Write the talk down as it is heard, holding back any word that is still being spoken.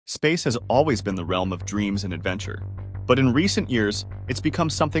Space has always been the realm of dreams and adventure, but in recent years, it's become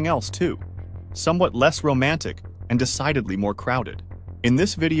something else too, somewhat less romantic and decidedly more crowded. In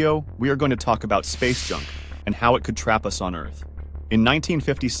this video, we are going to talk about space junk and how it could trap us on Earth. In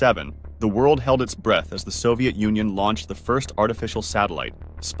 1957, the world held its breath as the Soviet Union launched the first artificial satellite,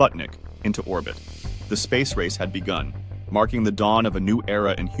 Sputnik, into orbit. The space race had begun, marking the dawn of a new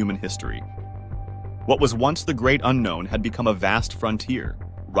era in human history. What was once the great unknown had become a vast frontier,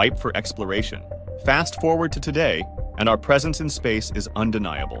 ripe for exploration. Fast forward to today, and our presence in space is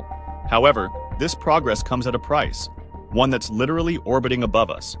undeniable. However, this progress comes at a price, one that's literally orbiting above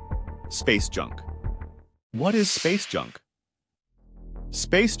us: space junk. What is space junk?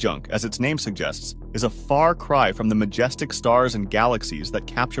 Space junk, as its name suggests, is a far cry from the majestic stars and galaxies that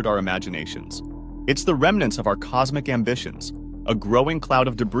captured our imaginations. It's the remnants of our cosmic ambitions, a growing cloud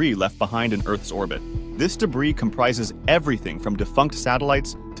of debris left behind in Earth's orbit. This debris comprises everything from defunct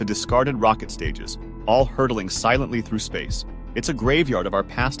satellites to discarded rocket stages, all hurtling silently through space. It's a graveyard of our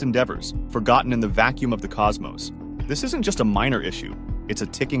past endeavors, forgotten in the vacuum of the cosmos. This isn't just a minor issue, it's a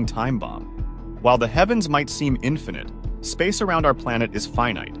ticking time bomb. While the heavens might seem infinite, space around our planet is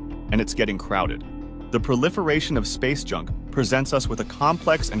finite, and it's getting crowded. The proliferation of space junk presents us with a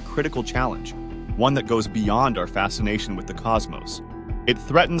complex and critical challenge, one that goes beyond our fascination with the cosmos. It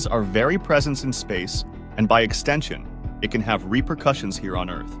threatens our very presence in space, and by extension, it can have repercussions here on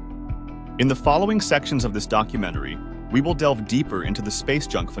Earth. In the following sections of this documentary, we will delve deeper into the space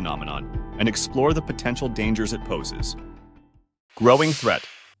junk phenomenon and explore the potential dangers it poses. Growing threat.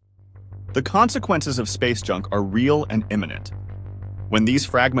 The consequences of space junk are real and imminent. When these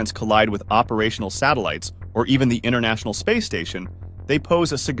fragments collide with operational satellites or even the International Space Station, they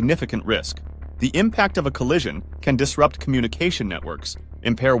pose a significant risk. The impact of a collision can disrupt communication networks,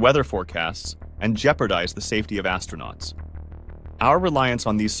 impair weather forecasts, and jeopardize the safety of astronauts. Our reliance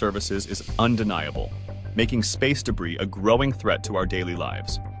on these services is undeniable, making space debris a growing threat to our daily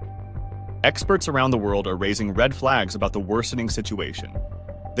lives. Experts around the world are raising red flags about the worsening situation.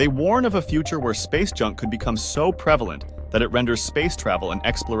 They warn of a future where space junk could become so prevalent that it renders space travel and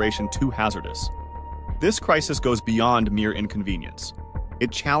exploration too hazardous. This crisis goes beyond mere inconvenience.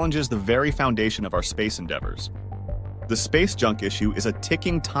 It challenges the very foundation of our space endeavors. The space junk issue is a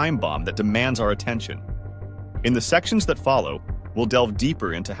ticking time bomb that demands our attention. In the sections that follow, we'll delve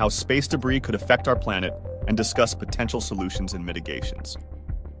deeper into how space debris could affect our planet and discuss potential solutions and mitigations.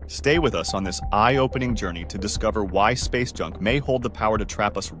 Stay with us on this eye-opening journey to discover why space junk may hold the power to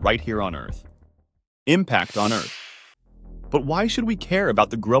trap us right here on Earth. Impact on Earth. But why should we care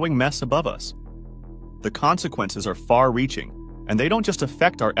about the growing mess above us? The consequences are far-reaching, and they don't just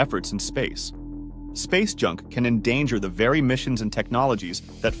affect our efforts in space. Space junk can endanger the very missions and technologies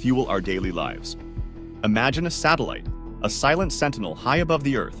that fuel our daily lives. Imagine a satellite, a silent sentinel high above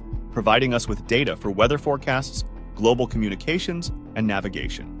the Earth, providing us with data for weather forecasts, global communications, and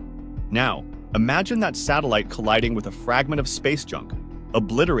navigation. Now, imagine that satellite colliding with a fragment of space junk,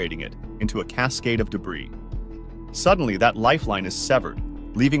 obliterating it into a cascade of debris. Suddenly, that lifeline is severed,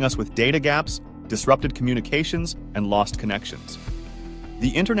 leaving us with data gaps, disrupted communications, and lost connections. The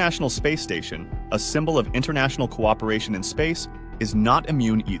International Space Station, a symbol of international cooperation in space, is not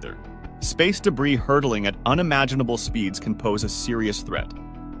immune either. Space debris hurtling at unimaginable speeds can pose a serious threat.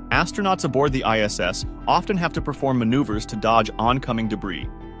 Astronauts aboard the ISS often have to perform maneuvers to dodge oncoming debris,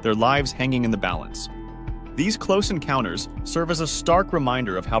 their lives hanging in the balance. These close encounters serve as a stark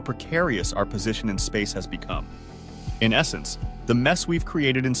reminder of how precarious our position in space has become. In essence, the mess we've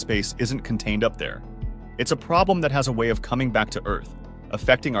created in space isn't contained up there. It's a problem that has a way of coming back to Earth,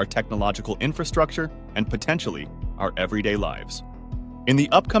 affecting our technological infrastructure and potentially our everyday lives. In the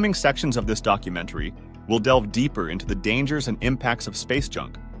upcoming sections of this documentary, we'll delve deeper into the dangers and impacts of space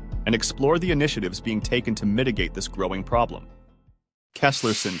junk and explore the initiatives being taken to mitigate this growing problem.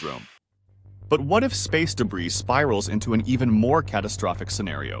 Kessler Syndrome. But what if space debris spirals into an even more catastrophic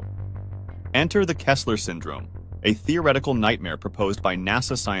scenario? Enter the Kessler Syndrome, a theoretical nightmare proposed by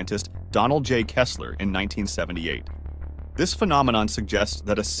NASA scientist Donald J. Kessler in 1978. This phenomenon suggests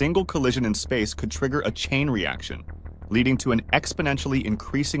that a single collision in space could trigger a chain reaction, leading to an exponentially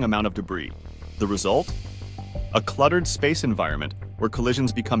increasing amount of debris. The result? A cluttered space environment where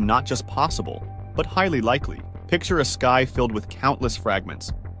collisions become not just possible, but highly likely. Picture a sky filled with countless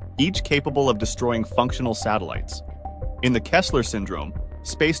fragments, each capable of destroying functional satellites. In the Kessler Syndrome,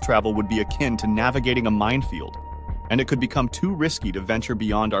 space travel would be akin to navigating a minefield, and it could become too risky to venture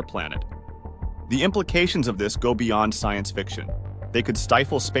beyond our planet. The implications of this go beyond science fiction. They could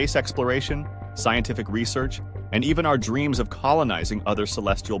stifle space exploration, scientific research, and even our dreams of colonizing other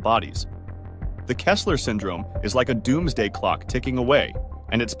celestial bodies. The Kessler Syndrome is like a doomsday clock ticking away,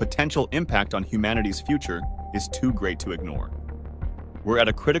 and its potential impact on humanity's future is too great to ignore. We're at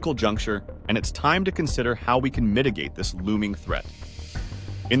a critical juncture, and it's time to consider how we can mitigate this looming threat.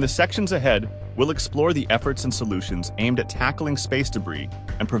 In the sections ahead, we'll explore the efforts and solutions aimed at tackling space debris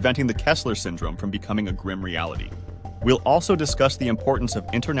and preventing the Kessler Syndrome from becoming a grim reality. We'll also discuss the importance of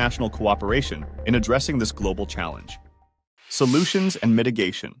international cooperation in addressing this global challenge. Solutions and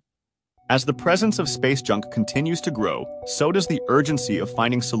mitigation. As the presence of space junk continues to grow, so does the urgency of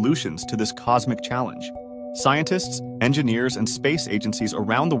finding solutions to this cosmic challenge. Scientists, engineers, and space agencies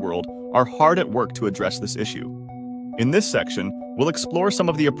around the world are hard at work to address this issue. In this section, we'll explore some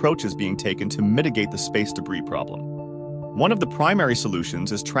of the approaches being taken to mitigate the space debris problem. One of the primary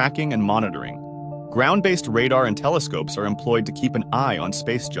solutions is tracking and monitoring. Ground-based radar and telescopes are employed to keep an eye on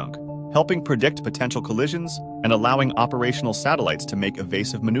space junk, helping predict potential collisions and allowing operational satellites to make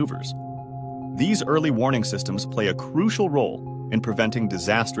evasive maneuvers. These early warning systems play a crucial role in preventing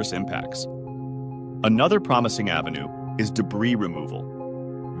disastrous impacts. Another promising avenue is debris removal.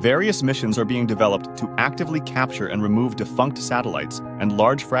 Various missions are being developed to actively capture and remove defunct satellites and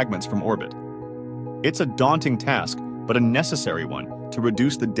large fragments from orbit. It's a daunting task, but a necessary one to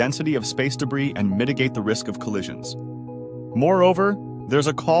reduce the density of space debris and mitigate the risk of collisions. Moreover, there's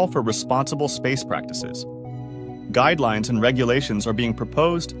a call for responsible space practices. Guidelines and regulations are being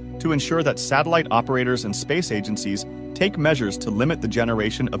proposed to ensure that satellite operators and space agencies take measures to limit the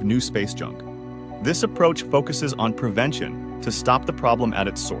generation of new space junk. This approach focuses on prevention to stop the problem at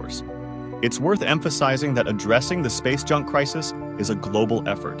its source. It's worth emphasizing that addressing the space junk crisis is a global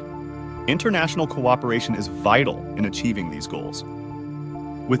effort. International cooperation is vital in achieving these goals.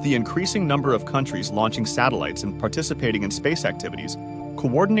 With the increasing number of countries launching satellites and participating in space activities,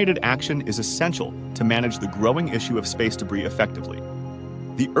 coordinated action is essential to manage the growing issue of space debris effectively.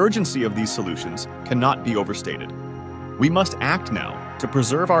 The urgency of these solutions cannot be overstated. We must act now to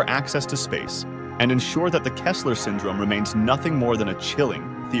preserve our access to space and ensure that the Kessler Syndrome remains nothing more than a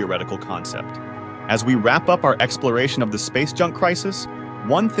chilling theoretical concept. As we wrap up our exploration of the space junk crisis,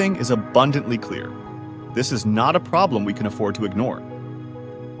 one thing is abundantly clear. This is not a problem we can afford to ignore.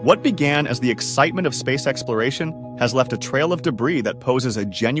 What began as the excitement of space exploration has left a trail of debris that poses a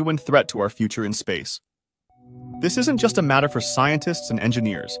genuine threat to our future in space. This isn't just a matter for scientists and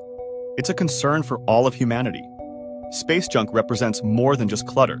engineers. It's a concern for all of humanity. Space junk represents more than just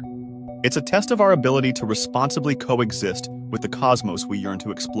clutter. It's a test of our ability to responsibly coexist with the cosmos we yearn to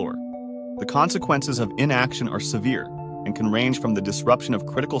explore. The consequences of inaction are severe and can range from the disruption of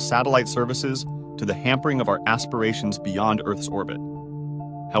critical satellite services to the hampering of our aspirations beyond Earth's orbit.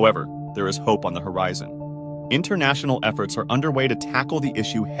 However, there is hope on the horizon. International efforts are underway to tackle the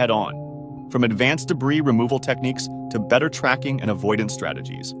issue head-on, from advanced debris removal techniques to better tracking and avoidance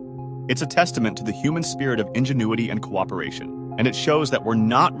strategies. It's a testament to the human spirit of ingenuity and cooperation, and it shows that we're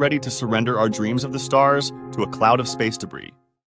not ready to surrender our dreams of the stars to a cloud of space debris.